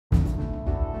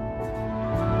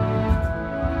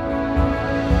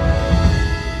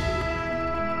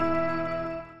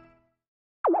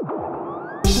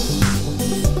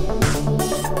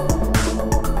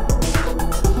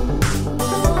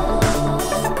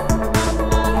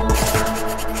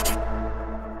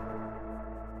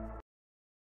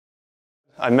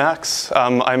I'm Max.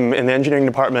 I'm in the engineering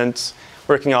department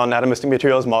working on atomistic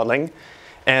materials modeling.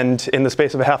 And in the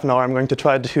space of a half an hour, I'm going to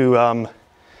try to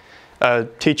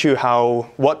teach you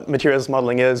what materials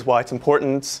modeling is, why it's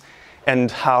important, and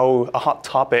how a hot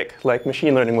topic like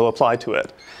machine learning will apply to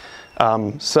it.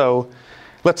 So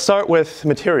let's start with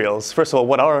materials. First of all,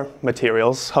 what are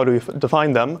materials? How do we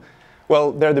define them?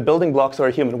 Well, they're the building blocks of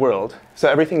our human world. So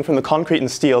everything from the concrete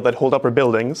and steel that hold up our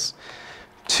buildings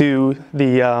to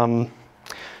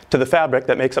the fabric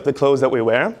that makes up the clothes that we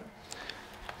wear,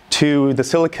 to the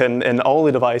silicon in all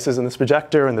the devices in this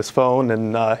projector and this phone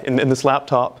and in this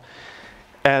laptop,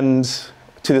 and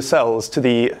to the cells, to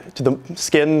the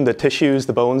skin, the tissues,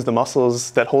 the bones, the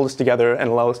muscles that hold us together and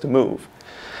allow us to move.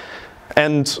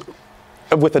 And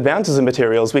with advances in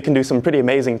materials, we can do some pretty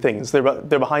amazing things. They're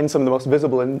behind some of the most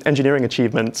visible engineering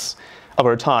achievements of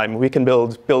our time. We can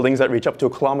build buildings that reach up to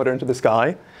 1 kilometer into the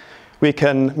sky. We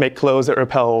can make clothes that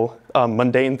repel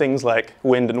mundane things like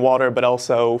wind and water, but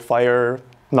also fire,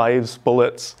 knives,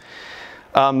 bullets.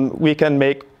 We can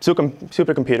make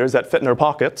supercomputers that fit in our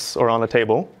pockets or on a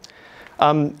table.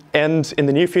 And in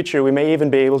the near future, we may even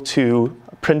be able to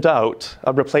print out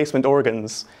replacement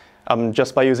organs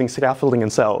just by using scaffolding in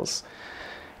cells.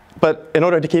 But in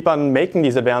order to keep on making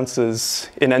these advances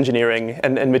in engineering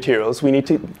and materials, we need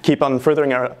to keep on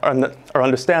furthering our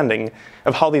understanding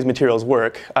of how these materials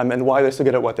work and why they're so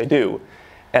good at what they do.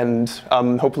 And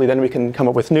hopefully then we can come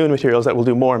up with new materials that will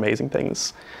do more amazing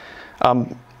things.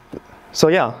 And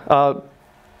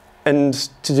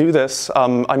to do this,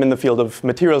 I'm in the field of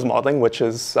materials modeling, which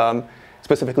is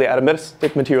specifically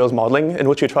atomistic materials modeling, in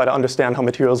which we try to understand how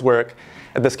materials work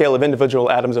at the scale of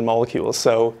individual atoms and molecules.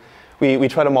 So we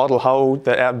try to model how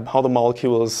the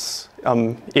molecules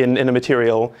in a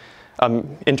material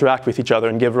interact with each other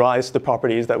and give rise to the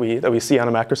properties that we see on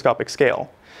a macroscopic scale.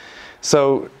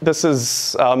 So this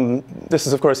is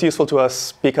of course useful to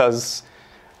us because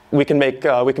we can make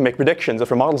predictions.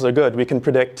 If our models are good, we can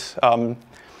predict,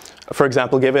 for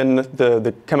example, given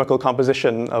the chemical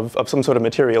composition of some sort of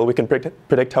material, we can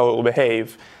predict how it will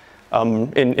behave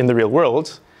in the real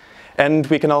world. And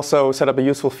we can also set up a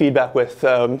useful feedback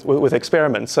with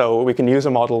experiments. So we can use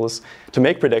our models to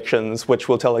make predictions, which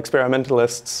will tell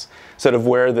experimentalists sort of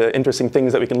where the interesting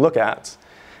things that we can look at.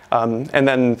 And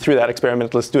then through that,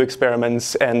 experimentalists do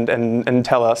experiments and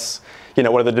tell us,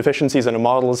 what are the deficiencies in the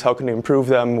models? How can we improve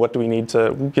them? What do we need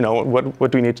to,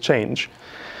 what do we need to change?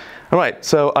 All right,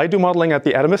 so I do modeling at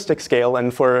the atomistic scale.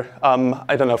 And for,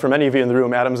 I don't know, for many of you in the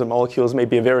room, atoms and molecules may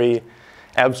be a very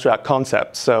abstract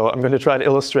concept. So I'm going to try to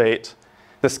illustrate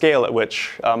the scale at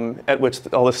which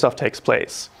all this stuff takes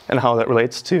place and how that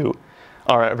relates to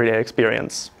our everyday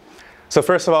experience. So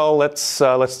first of all, let's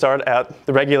start at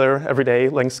the regular everyday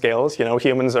length scales.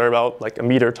 Humans are about like 1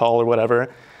 meter tall or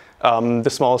whatever. The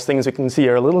smallest things we can see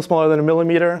are a little smaller than 1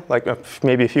 millimeter, like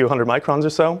maybe a few hundred microns or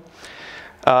so.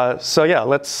 So yeah,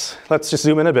 let's just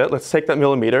zoom in a bit. Let's take that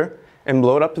millimeter and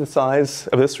blow it up to the size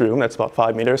of this room. That's about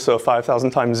 5 meters, so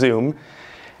 5,000 times zoom.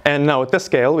 And now at this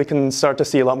scale, we can start to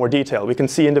see a lot more detail. We can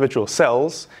see individual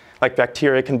cells, like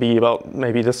bacteria can be about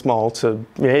maybe this small to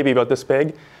maybe about this big.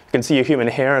 You can see a human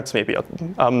hair, it's maybe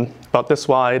about this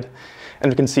wide.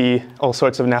 And we can see all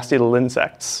sorts of nasty little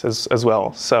insects as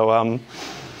well. So,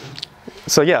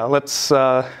 yeah, let's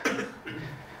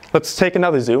take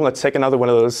another zoom. Let's take another one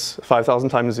of those 5,000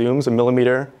 times zooms. A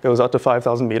millimeter goes out to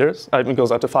 5,000 meters. It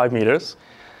goes out to 5 meters.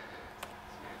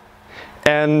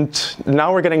 And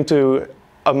now we're getting to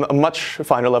a much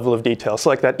finer level of detail. So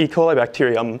like that E. coli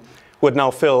bacterium would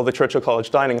now fill the Churchill College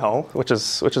dining hall, which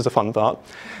is a fun thought.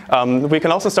 We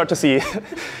can also start to see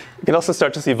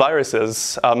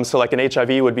viruses. So like an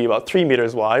HIV would be about 3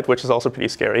 meters wide, which is also pretty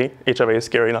scary. HIV is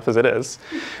scary enough as it is.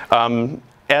 And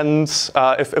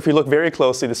if we look very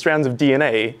closely, the strands of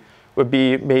DNA would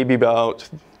be maybe about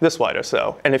this wide or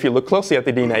so. And if you look closely at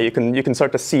the DNA, you can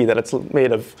start to see that it's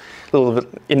made of little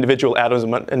individual atoms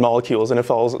and molecules, and it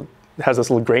has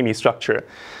this little grainy structure.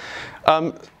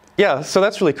 Yeah, so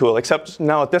that's really cool, except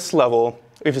now at this level,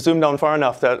 we've zoomed down far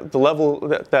enough that the level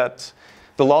that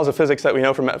the laws of physics that we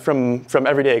know from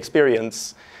everyday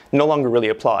experience no longer really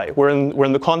apply. We're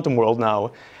in the quantum world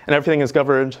now, and everything is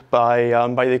governed by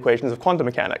the equations of quantum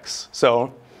mechanics.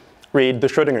 So read the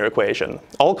Schrödinger equation.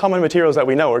 All common materials that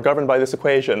we know are governed by this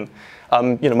equation,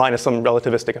 minus some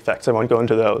relativistic effects. I won't go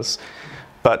into those.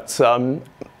 But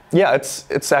yeah,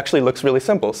 it's actually looks really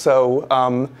simple.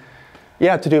 So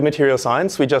yeah, to do material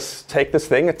science, we just take this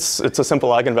thing. It's a simple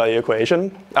eigenvalue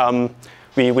equation.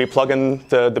 We plug in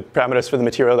the parameters for the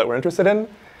material that we're interested in,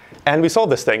 and we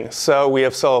solve this thing. So we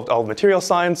have solved all material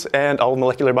science and all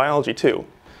molecular biology too.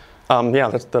 Yeah,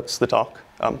 that's the talk.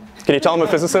 Can you tell I'm a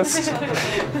physicist?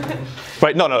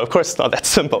 Right, no, of course not that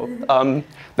simple.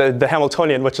 The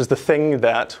Hamiltonian, which is the thing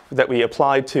that we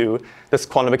apply to this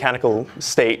quantum mechanical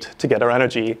state to get our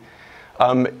energy,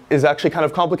 is actually kind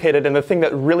of complicated, and the thing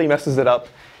that really messes it up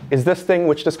is this thing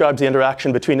which describes the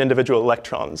interaction between individual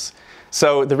electrons.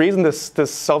 So the reason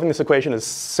solving this equation is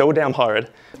so damn hard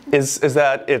is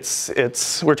that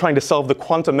we're trying to solve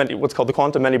what's called the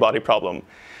quantum many-body problem.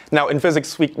 Now, in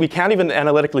physics, we can't even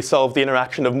analytically solve the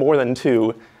interaction of more than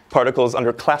 2 particles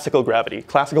under classical gravity,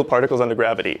 classical particles under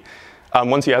gravity.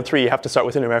 Once you add 3, you have to start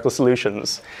with numerical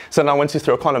solutions. So now once you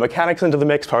throw quantum mechanics into the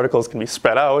mix, particles can be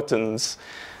spread out, and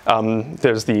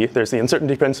there's the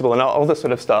uncertainty principle and all this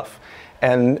sort of stuff.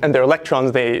 And their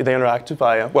electrons, they interact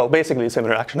via, well, basically the same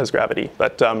interaction as gravity,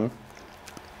 but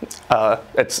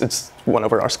it's 1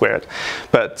 over r squared.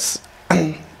 But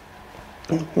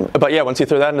yeah, once you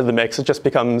throw that into the mix, it just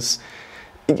becomes,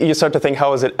 you start to think,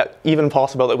 how is it even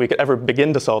possible that we could ever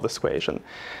begin to solve this equation?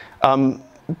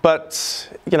 But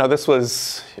this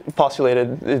was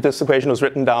postulated, this equation was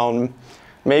written down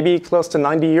maybe close to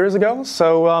 90 years ago.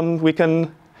 So we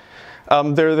can,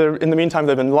 in the meantime,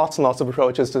 there have been lots and lots of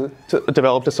approaches to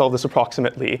develop to solve this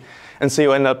approximately. And so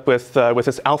you end up with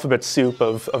this alphabet soup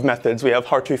of methods. We have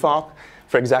Hartree-Fock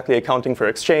for exactly accounting for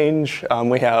exchange.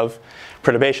 We have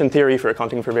perturbation theory for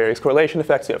accounting for various correlation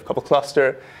effects. We have couple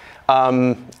cluster.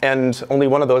 And only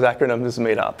one of those acronyms is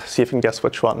made up. See if you can guess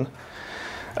which one.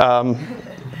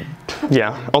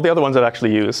 Yeah, all the other ones I've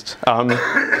actually used.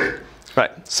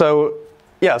 Right, so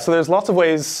yeah, so there's lots of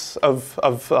ways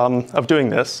of doing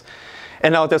this.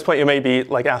 And now at this point you may be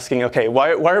like asking, okay,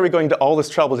 why are we going to all this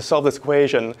trouble to solve this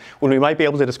equation when we might be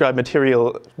able to describe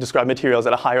materials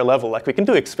at a higher level? Like we can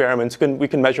do experiments, we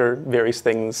can measure various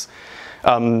things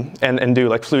and do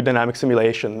like fluid dynamic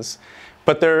simulations.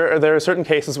 But there are certain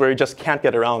cases where you just can't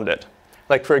get around it.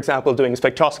 Like for example, doing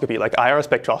spectroscopy, like IR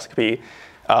spectroscopy,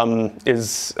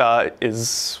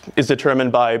 is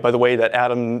determined by the way that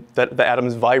the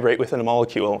atoms vibrate within a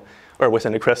molecule or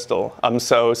within a crystal.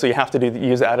 So you have to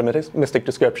use atomistic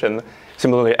description.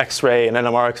 Similarly, X-ray and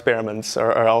NMR experiments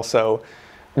are also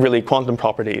really quantum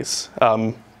properties.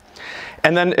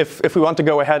 And then if we want to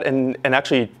go ahead and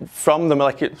actually from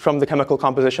the chemical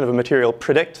composition of a material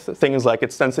predict things like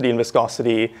its density and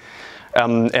viscosity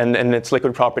and its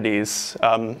liquid properties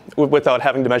without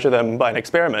having to measure them by an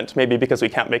experiment, maybe because we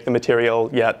can't make the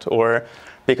material yet or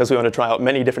because we want to try out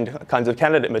many different kinds of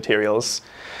candidate materials.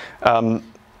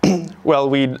 Well,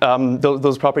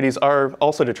 those properties are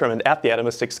also determined at the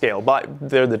atomistic scale.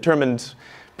 They're determined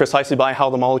precisely by how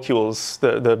the molecules,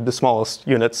 the smallest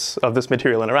units of this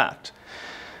material interact.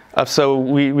 So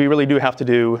we really do have to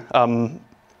do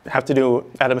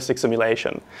atomistic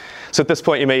simulation. So at this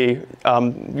point, you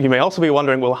may also be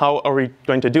wondering, well, how are we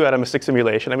going to do atomistic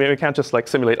simulation? I mean, we can't just like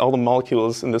simulate all the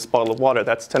molecules in this bottle of water.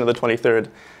 That's 10 to the 23rd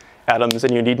atoms,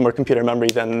 and you need more computer memory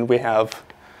than we have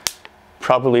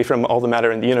probably from all the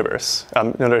matter in the universe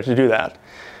in order to do that.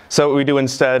 So what we do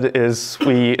instead is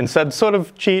we sort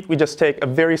of cheat. We just take a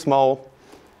very small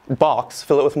box,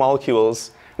 fill it with molecules,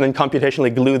 and then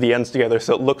computationally glue the ends together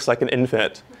so it looks like an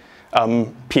infinite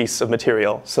piece of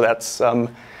material. So that's, when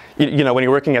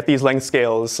you're working at these length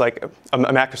scales, like a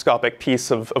macroscopic piece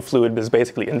of fluid is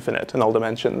basically infinite in all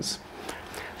dimensions.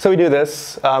 So we do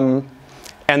this.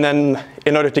 And then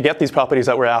in order to get these properties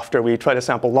that we're after, we try to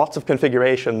sample lots of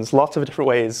configurations, lots of different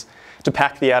ways to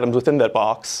pack the atoms within that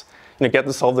box.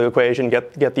 Solve the equation,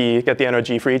 get the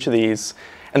energy for each of these,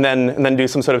 and then do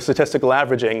some sort of statistical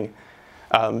averaging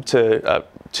over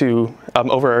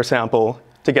our sample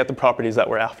to get the properties that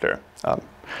we're after.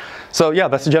 So yeah,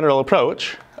 that's the general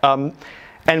approach.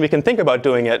 And we can think about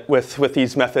doing it with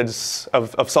these methods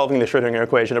of solving the Schrödinger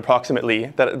equation approximately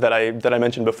that I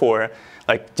mentioned before.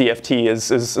 Like DFT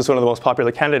is one of the most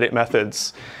popular candidate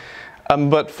methods.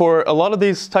 But for a lot of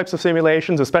these types of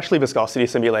simulations, especially viscosity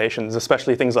simulations,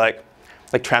 especially things like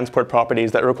transport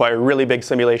properties that require really big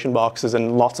simulation boxes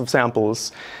and lots of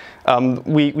samples,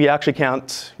 we actually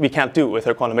can't do it with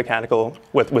our quantum mechanical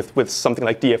with something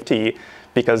like DFT,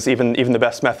 because even the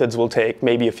best methods will take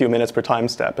maybe a few minutes per time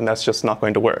step, and that's just not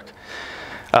going to work.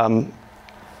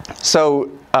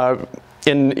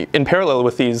 In parallel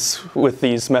with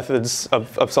these methods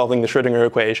of solving the Schrödinger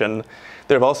equation,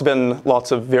 there have also been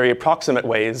lots of very approximate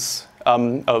ways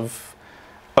of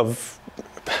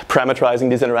parameterizing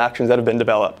these interactions that have been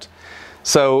developed.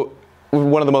 So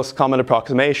one of the most common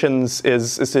approximations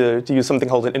is to use something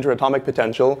called an interatomic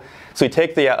potential. So we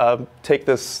take the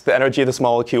energy of this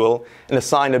molecule and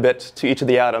assign a bit to each of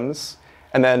the atoms.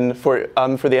 And then for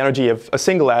the energy of a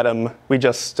single atom, we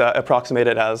just approximate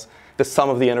it as the sum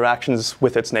of the interactions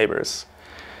with its neighbors.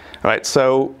 All right,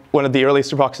 so one of the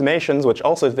earliest approximations, which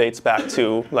also dates back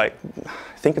to, like,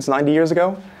 I think it's 90 years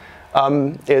ago,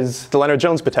 is the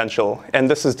Lennard-Jones potential. And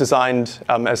this is designed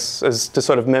as to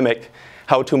sort of mimic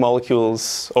how two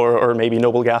molecules or maybe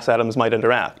noble gas atoms might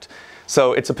interact.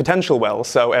 So it's a potential well.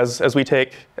 So as we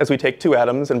take two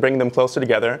atoms and bring them closer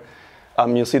together,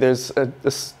 you'll see there's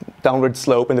this downward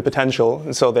slope in the potential.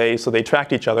 And so they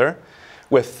attract each other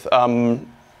with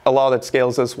a law that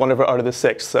scales as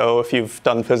 1/6. So if you've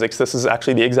done physics, this is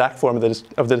actually the exact form of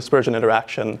the dispersion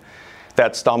interaction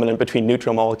that's dominant between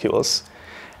neutral molecules.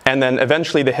 And then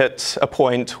eventually they hit a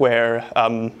point where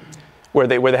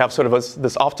they have sort of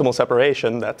this optimal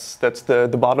separation. That's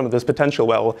the bottom of this potential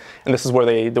well, and this is where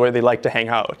they like to hang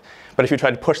out. But if you try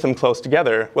to push them close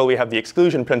together, well, we have the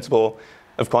exclusion principle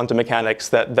of quantum mechanics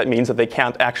that means that they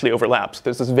can't actually overlap. So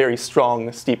there's this very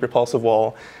strong, steep repulsive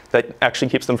wall that actually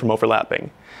keeps them from overlapping.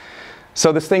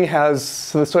 So this thing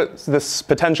has, this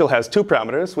potential has two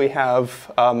parameters. We have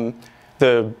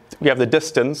the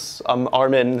distance,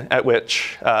 r-min, at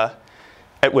which the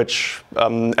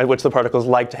particles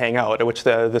like to hang out, at which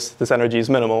this energy is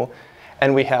minimal.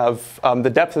 And we have the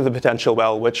depth of the potential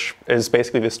well, which is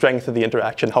basically the strength of the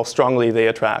interaction, how strongly they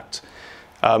attract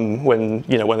when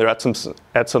they're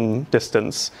at some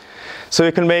distance. So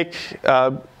we can make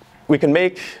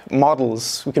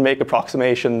models, we can make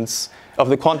approximations of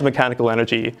the quantum mechanical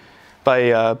energy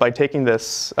by taking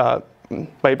these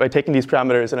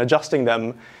parameters and adjusting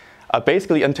them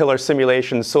basically until our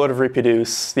simulations sort of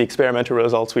reproduce the experimental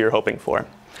results we were hoping for.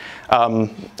 Now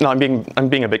I'm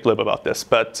being a bit glib about this,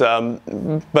 but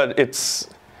it's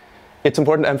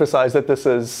important to emphasize that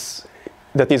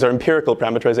these are empirical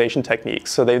parameterization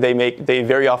techniques. So they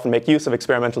very often make use of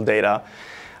experimental data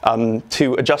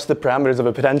to adjust the parameters of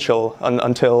a potential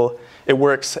until it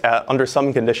works under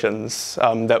some conditions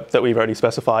that we've already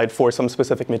specified for some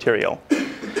specific material.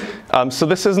 So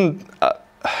this isn't,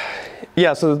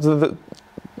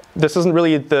 this isn't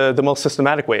really the most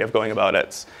systematic way of going about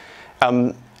it.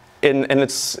 And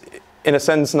it's, in a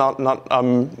sense,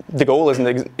 the goal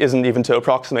isn't even to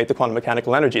approximate the quantum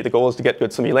mechanical energy. The goal is to get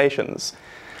good simulations.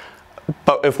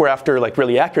 But if we're after like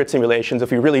really accurate simulations,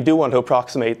 if we really do want to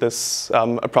approximate this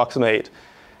quantum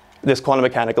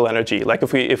mechanical energy, like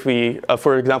if we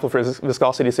for example, for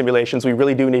viscosity simulations, we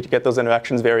really do need to get those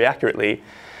interactions very accurately,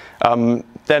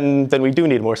 then we do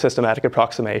need more systematic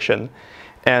approximation.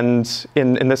 And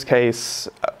in this case,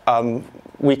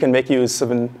 we can make use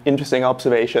of an interesting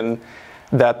observation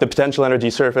that the potential energy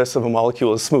surface of a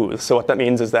molecule is smooth. So what that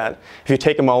means is that if you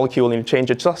take a molecule and you change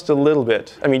it just a little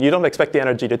bit, I mean, you don't expect the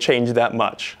energy to change that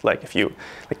much. Like if you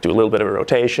do a little bit of a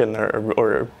rotation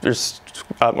or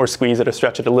squeeze it or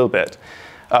stretch it a little bit.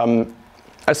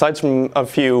 Aside from a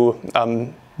few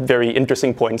very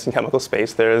interesting points in chemical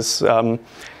space, there's not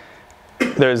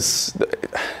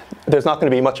going to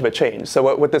be much of a change.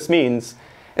 So what this means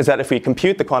is that if we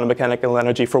compute the quantum mechanical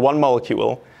energy for one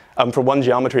molecule, for one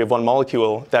geometry of one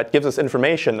molecule, that gives us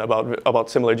information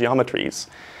about similar geometries.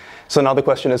 So now the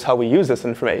question is how we use this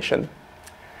information.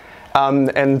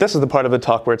 And this is the part of the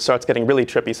talk where it starts getting really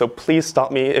trippy. So please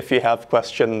stop me if you have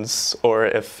questions or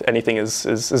if anything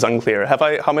is unclear.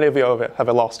 How many of you have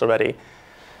I lost already?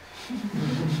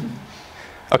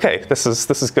 Okay, this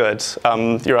is good.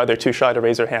 You're either too shy to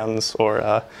raise your hands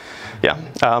or, yeah.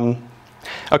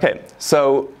 Okay,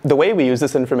 so the way we use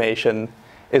this information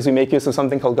is we make use of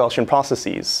something called Gaussian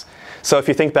processes. So if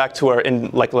you think back to our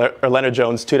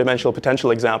Lennard-Jones two-dimensional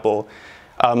potential example,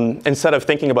 instead of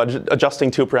thinking about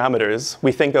adjusting two parameters,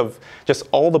 we think of just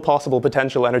all the possible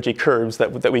potential energy curves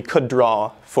that we could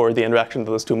draw for the interaction of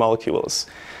those two molecules.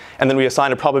 And then we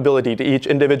assign a probability to each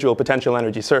individual potential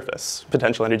energy surface,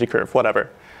 potential energy curve, whatever.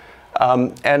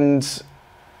 And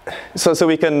so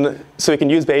we can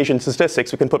use Bayesian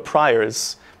statistics. We can put prior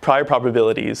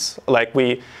probabilities. Like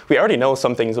we already know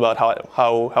some things about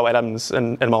how atoms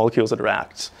and molecules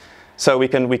interact. So we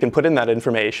can put in that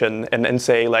information and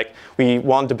say, like, we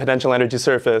want the potential energy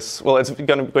surface. Well, it's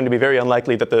going to be very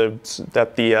unlikely that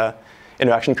the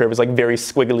interaction curve is like very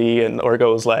squiggly or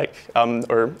goes like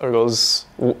or goes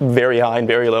very high and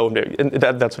very low and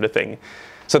that sort of thing.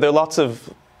 So there are lots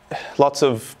of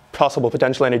possible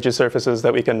potential energy surfaces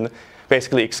that we can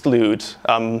basically exclude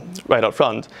right out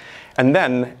front. And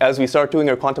then, as we start doing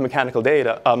our quantum mechanical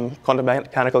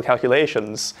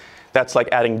calculations, that's like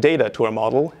adding data to our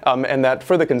model, and that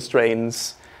further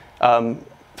constrains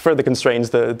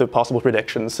the possible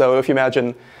predictions. So if you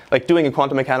imagine like doing a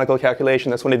quantum mechanical calculation,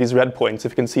 that's one of these red points,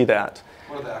 if you can see that.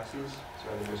 What are the axes?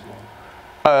 Sorry, they're very small.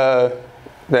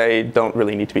 They don't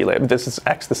really need to be labeled. This is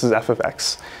x, this is f of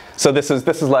x. So this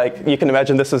is like, you can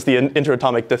imagine this is the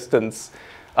interatomic distance,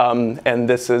 and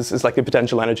this is like the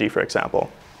potential energy, for example.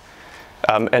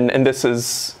 And this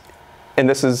is a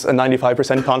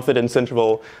 95% confidence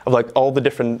interval of like all the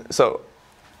different, so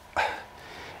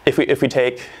if we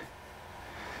take,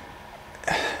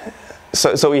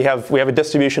 so we have a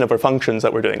distribution of our functions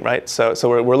that we're doing, right? So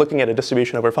we're looking at a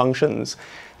distribution of our functions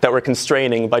that we're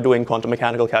constraining by doing quantum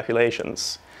mechanical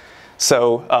calculations.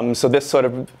 So this sort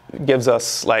of gives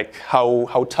us like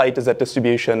how tight is that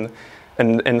distribution,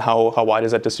 and how wide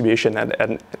is that distribution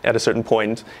at a certain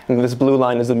point. And this blue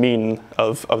line is the mean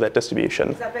of that distribution.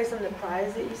 Is that based on the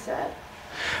priors that you set?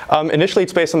 Initially,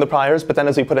 it's based on the priors, but then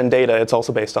as we put in data, it's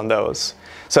also based on those.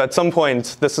 So at some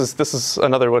point, this is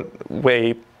another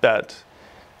way that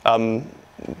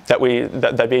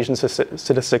Bayesian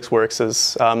statistics works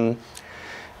is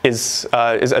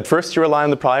at first you rely on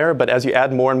the prior, but as you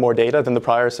add more and more data, then the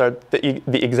prior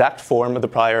the exact form of the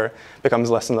prior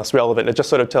becomes less and less relevant. It just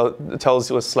sort of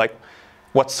tells us like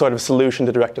what sort of solution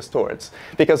to direct us towards.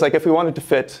 Because like if we wanted to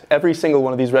fit every single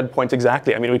one of these red points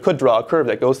exactly, I mean, we could draw a curve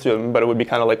that goes through them, but it would be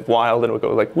kind of like wild, and it would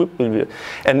go like whoop, whoop, whoop.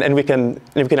 And we can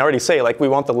already say like we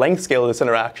want the length scale of this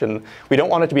interaction. We don't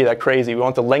want it to be that crazy. We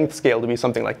want the length scale to be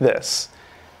something like this.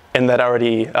 And that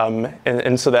already,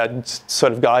 and so that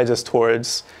sort of guides us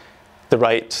towards the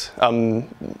right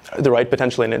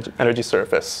potential energy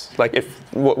surface. Like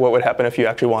what would happen if you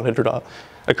actually wanted to draw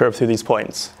a curve through these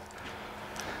points?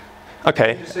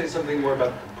 Okay. Can you say something more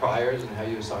about the priors and how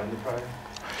you assign the prior?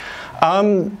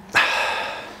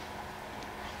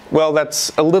 Well,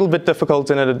 that's a little bit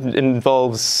difficult, and it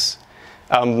involves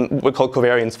what we call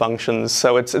covariance functions.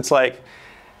 So it's like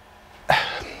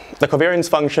the covariance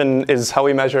function is how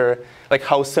we measure like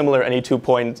how similar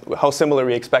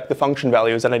we expect the function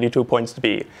values at any 2 points to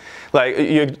be. Like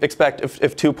you expect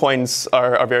if 2 points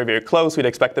are very, very close, we'd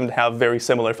expect them to have very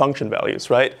similar function values,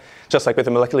 right? Just like with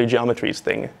the molecular geometries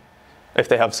thing. If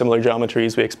they have similar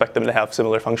geometries, we expect them to have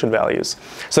similar function values.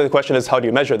 So the question is, how do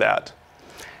you measure that?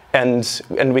 And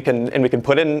we can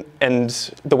put in, and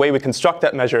the way we construct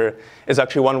that measure is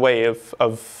actually one way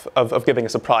of giving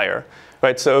us a prior,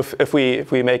 right? So if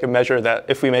we make a measure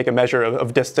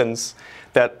of distance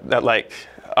that like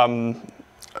a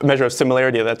measure of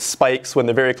similarity that spikes when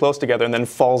they're very close together and then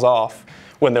falls off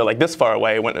when they're like this far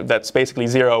away, when that's basically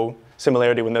zero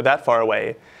similarity when they're that far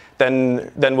away,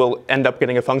 then we'll end up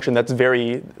getting a function that's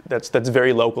very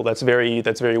local, that's very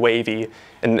wavy,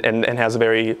 and has a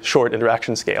very short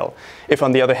interaction scale. If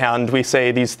on the other hand we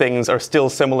say these things are still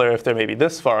similar if they're maybe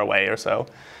this far away or so,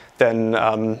 then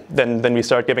we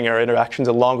start giving our interactions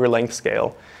a longer length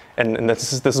scale, and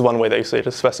this is one way that you say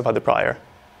to specify the prior.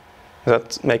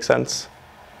 Does that make sense?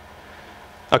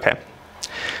 Okay.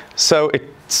 So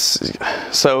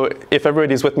if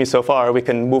everybody's with me so far, we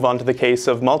can move on to the case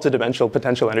of multidimensional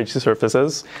potential energy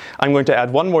surfaces. I'm going to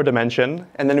add one more dimension,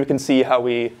 and then we can see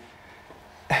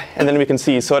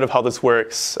sort of how this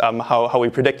works, how we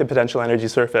predict the potential energy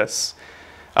surface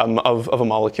of a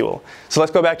molecule. So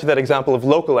let's go back to that example of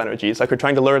local energies, like we're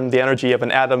trying to learn the energy of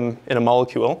an atom in a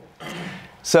molecule.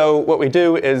 So what we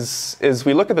do is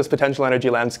we look at this potential energy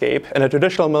landscape, and a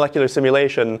traditional molecular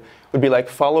simulation would be like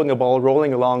following a ball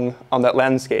rolling along on that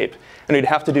landscape, and we'd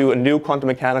have to do a new quantum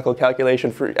mechanical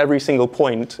calculation for every single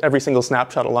point, every single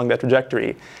snapshot along that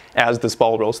trajectory as this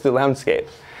ball rolls through the landscape.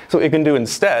 So what we can do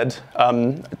instead,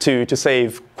 to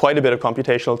save quite a bit of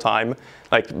computational time,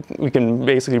 like we can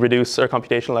basically reduce our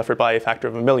computational effort by a factor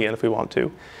of 1,000,000 if we want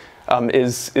to,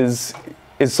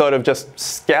 is sort of just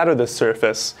scatter this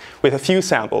surface with a few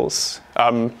samples,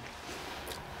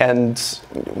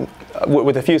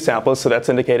 with a few samples, so that's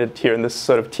indicated here in this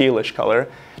sort of tealish color,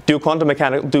 do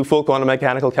full quantum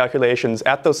mechanical calculations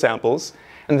at those samples,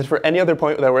 and then for any other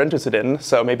point that we're interested in,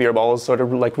 so maybe our ball is sort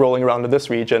of like rolling around in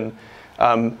this region,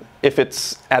 if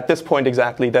it's at this point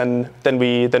exactly, then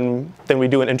we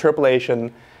do an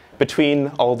interpolation between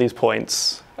all these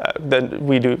points. Then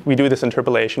we do this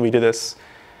interpolation. We do this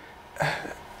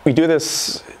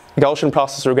Gaussian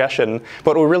process regression.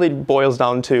 But what it really boils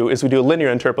down to is we do a linear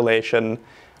interpolation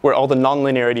where all the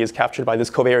nonlinearity is captured by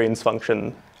this covariance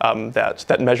function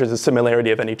that measures the similarity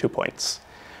of any 2 points.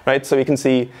 Right? So you can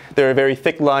see there are very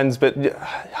thick lines, but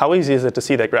how easy is it to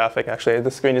see that graphic? Actually,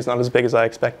 the screen is not as big as I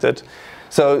expected.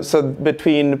 So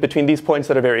between these points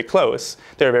that are very close,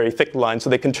 there are very thick lines,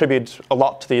 so they contribute a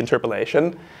lot to the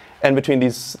interpolation. And between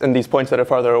these points that are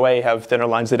farther away have thinner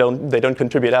lines. They don't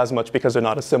contribute as much because they're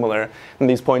not as similar. And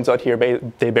these points out here,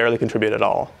 they barely contribute at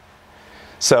all.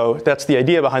 So that's the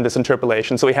idea behind this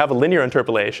interpolation. So we have a linear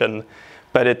interpolation,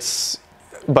 but it's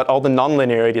all the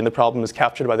nonlinearity in the problem is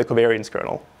captured by the covariance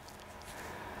kernel.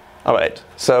 All right,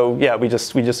 so yeah, we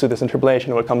just do this interpolation,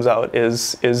 and what comes out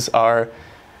is our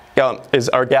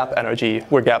gap energy,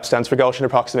 where gap stands for Gaussian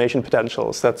approximation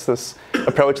potentials. That's this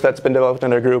approach that's been developed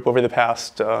in our group over the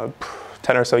past 10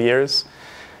 or so years.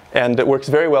 And it works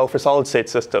very well for solid state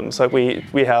systems. Like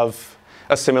we have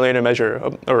a simulator measure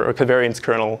or a covariance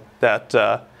kernel that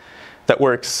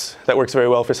works very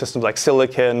well for systems like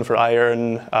silicon, for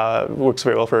iron, works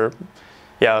very well for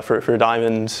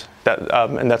diamond,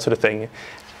 and that sort of thing.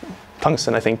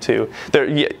 Tungsten, I think, too.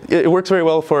 It works very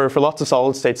well for lots of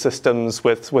solid state systems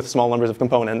with small numbers of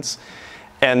components.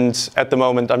 And at the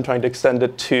moment, I'm trying to extend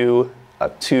it to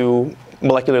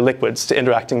molecular liquids, to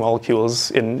interacting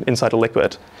molecules inside a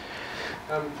liquid.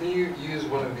 Can you use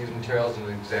one of these materials as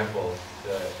an example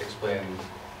to explain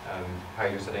how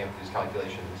you're setting up these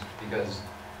calculations? Because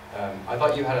I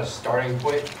thought you had a starting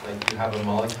point, like you have a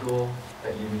molecule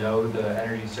that you know the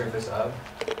energy surface of,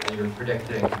 and you're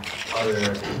predicting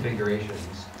other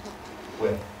configurations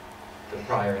with the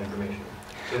prior information.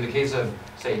 So in the case of,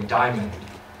 say, diamond,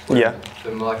 where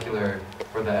the molecular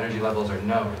or the energy levels are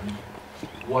known,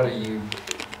 what are you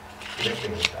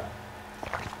predicting with that?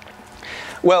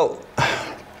 Well,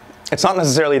 it's not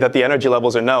necessarily that the energy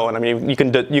levels are known. I mean, you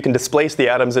can displace the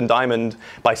atoms in diamond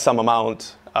by some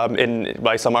amount,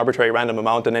 by some arbitrary random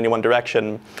amount in any one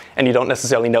direction, and you don't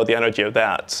necessarily know the energy of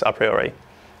that a priori.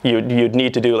 You'd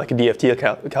need to do like a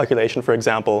DFT calculation, for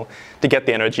example, to get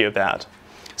the energy of that.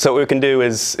 So what we can do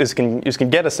is you can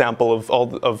get a sample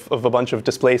of a bunch of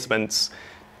displacements,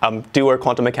 do our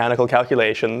quantum mechanical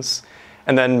calculations,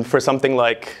 and then for something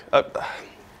like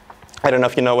I don't know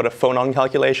if you know what a phonon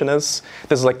calculation is.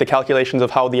 This is like the calculations of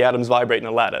how the atoms vibrate in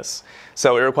a lattice.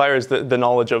 So it requires the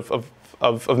knowledge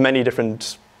of many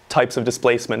different types of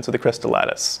displacements of the crystal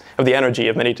lattice, of the energy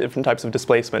of many different types of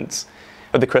displacements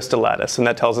of the crystal lattice. And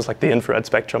that tells us like the infrared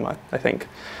spectrum, I think.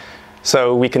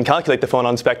 So we can calculate the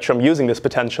phonon spectrum using this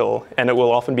potential, and it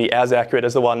will often be as accurate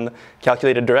as the one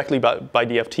calculated directly by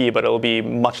DFT, but it will be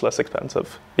much less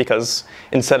expensive, because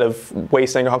instead of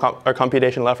wasting our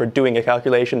computational effort doing a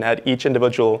calculation at each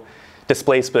individual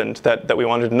displacement that we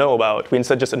wanted to know about, we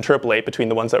instead just interpolate between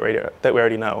the ones that we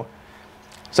already know.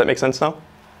 Does that make sense now?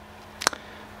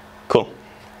 Cool.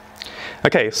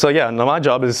 Okay, so yeah, now my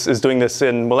job is doing this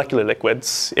in molecular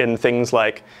liquids, in things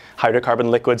like hydrocarbon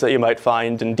liquids that you might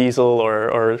find in diesel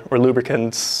or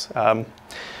lubricants. Engine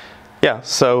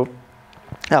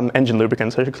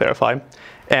lubricants, I should clarify.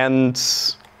 And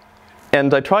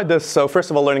I tried this, so first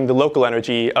of all, learning the local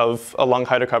energy of a long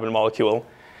hydrocarbon molecule.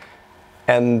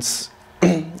 And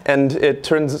it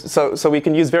turns, so we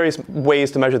can use various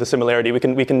ways to measure the similarity.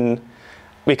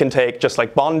 We can take just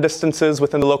like bond distances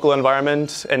within the local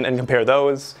environment and compare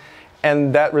those.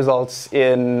 And that results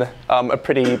in a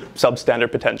pretty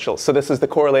substandard potential. So this is the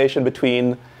correlation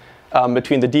between the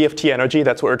DFT energy,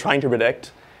 that's what we're trying to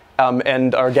predict,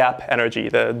 and our gap energy,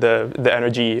 the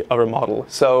energy of our model.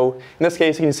 So in this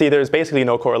case, you can see there's basically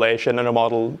no correlation, and our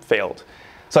model failed.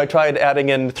 So I tried adding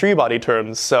in 3-body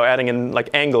terms, so adding in like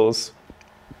angles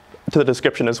to the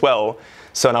description as well.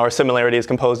 So now our similarity is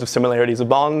composed of similarities of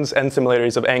bonds and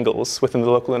similarities of angles within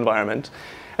the local environment.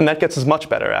 And that gets us much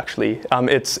better, actually.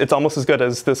 It's almost as good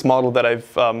as this model that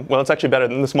it's actually better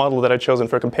than this model that I've chosen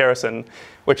for comparison,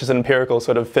 which is an empirical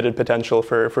sort of fitted potential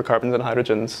for carbons and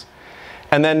hydrogens.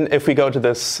 And then if we go to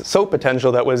this SOAP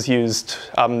potential that was used,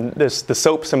 the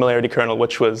SOAP similarity kernel,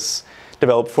 which was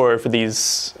developed for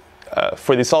these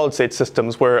solid state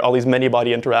systems where all these many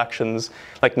body interactions,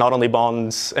 like not only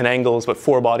bonds and angles, but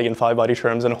 4-body and 5-body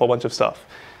terms and a whole bunch of stuff,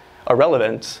 are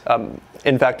relevant.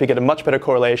 In fact, we get a much better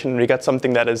correlation. We get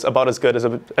something that is about as good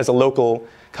as a local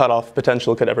cutoff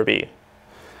potential could ever be.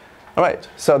 All right,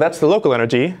 so that's the local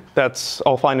energy. That's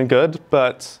all fine and good,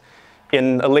 but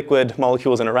in a liquid,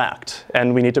 molecules interact,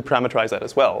 and we need to parameterize that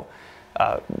as well.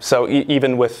 So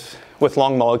even with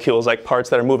long molecules, like parts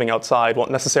that are moving outside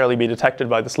won't necessarily be detected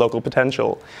by this local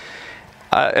potential.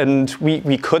 And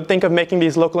we could think of making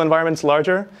these local environments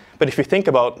larger, but if you think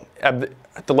about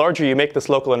the larger you make this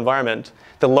local environment,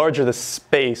 the larger the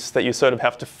space that you sort of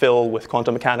have to fill with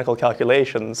quantum mechanical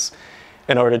calculations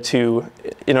in order to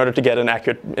get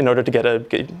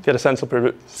a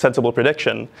sensible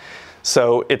prediction.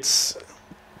 So it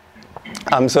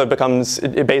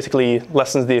basically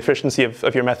lessens the efficiency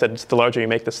of your method the larger you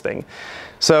make this thing.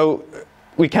 So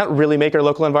we can't really make our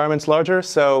local environments larger,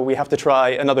 so we have to try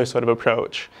another sort of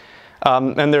approach.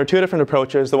 And there are 2 different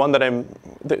approaches. The one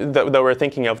that we're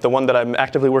thinking of, the one that I'm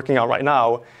actively working on right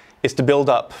now, is to build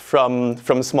up from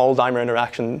small dimer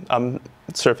interaction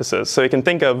surfaces. So you can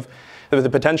think of the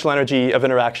potential energy of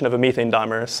interaction of a methane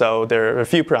dimer. So there are a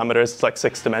few parameters, it's like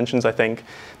 6 dimensions, I think.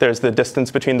 There's the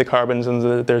distance between the carbons,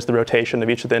 and there's the rotation of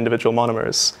each of the individual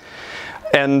monomers.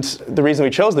 And the reason we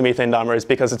chose the methane dimer is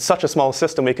because it's such a small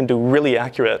system, we can do really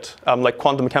accurate, like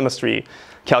quantum chemistry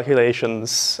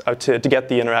calculations to get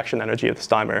the interaction energy of this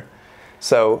dimer.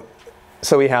 So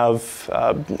we have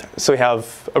a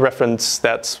reference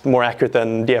that's more accurate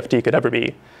than DFT could ever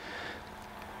be.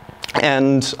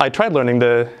 And I tried learning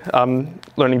the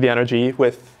energy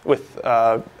with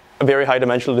a very high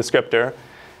dimensional descriptor,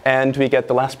 and we get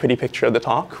the last pretty picture of the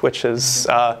talk, which is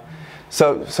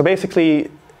so basically.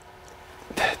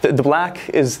 The black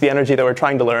is the energy that we're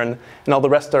trying to learn, and all the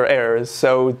rest are errors.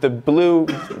 So the blue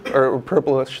or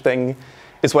purplish thing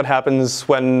is what happens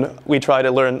when we try to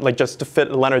learn, like just to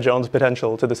fit Lennard-Jones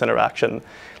potential to this interaction.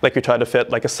 Like we try to fit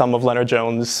like a sum of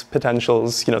Lennard-Jones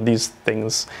potentials, these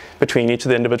things between each of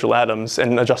the individual atoms,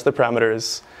 and adjust the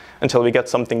parameters until we get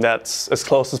something that's as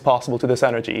close as possible to this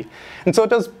energy. And so it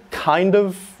does kind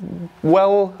of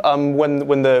well when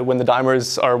the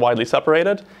dimers are widely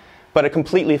separated. But it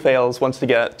completely fails once they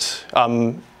get,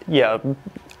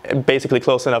 basically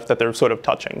close enough that they're sort of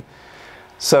touching.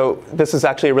 So this is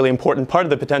actually a really important part of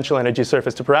the potential energy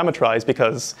surface to parameterize,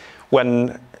 because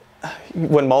when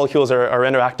molecules are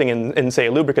interacting in, say,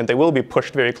 a lubricant, they will be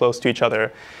pushed very close to each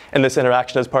other. And this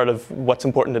interaction is part of what's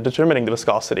important in determining the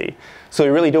viscosity. So we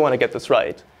really do want to get this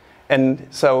right. And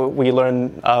so we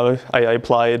learn, I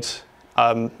applied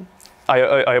a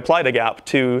gap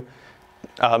to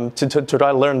try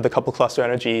to learn the couple cluster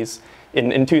energies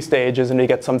in 2 stages, and we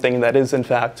get something that is, in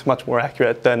fact, much more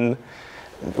accurate than,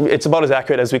 it's about as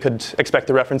accurate as we could expect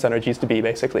the reference energies to be,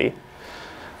 basically.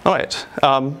 All right.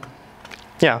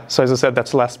 So as I said,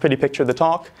 that's the last pretty picture of the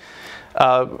talk.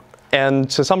 And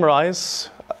to summarize,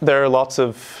 there are lots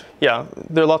of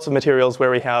materials where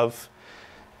we have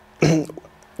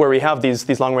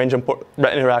these long-range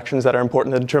interactions that are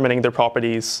important in determining their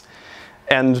properties.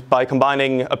 And by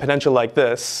combining a potential like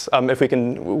this, if we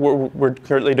can, we're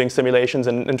currently doing simulations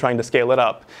and trying to scale it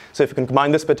up. So if we can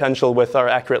combine this potential with our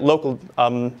accurate local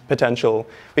potential,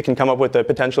 we can come up with a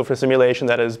potential for simulation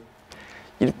that is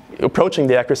approaching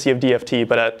the accuracy of DFT,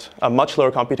 but at a much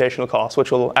lower computational cost,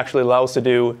 which will actually allow us to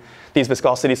do these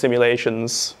viscosity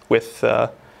simulations with a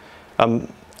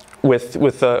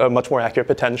much more accurate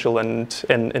potential and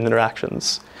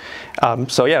interactions.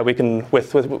 So yeah, we can,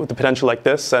 with the potential like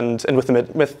this, and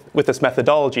with this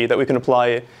methodology that we can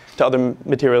apply to other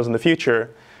materials in the future,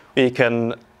 we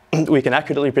can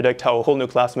accurately predict how a whole new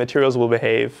class of materials will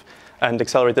behave and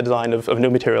accelerate the design of new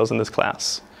materials in this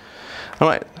class. All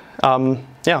right.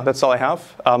 That's all I have.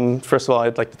 First of all,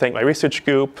 I'd like to thank my research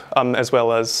group, as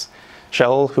well as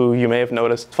Shell, who you may have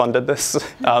noticed funded this,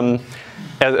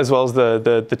 as well as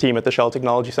the team at the Shell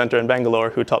Technology Center in Bangalore,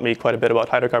 who taught me quite a bit about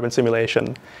hydrocarbon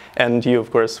simulation, and you,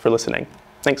 of course, for listening.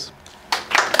 Thanks.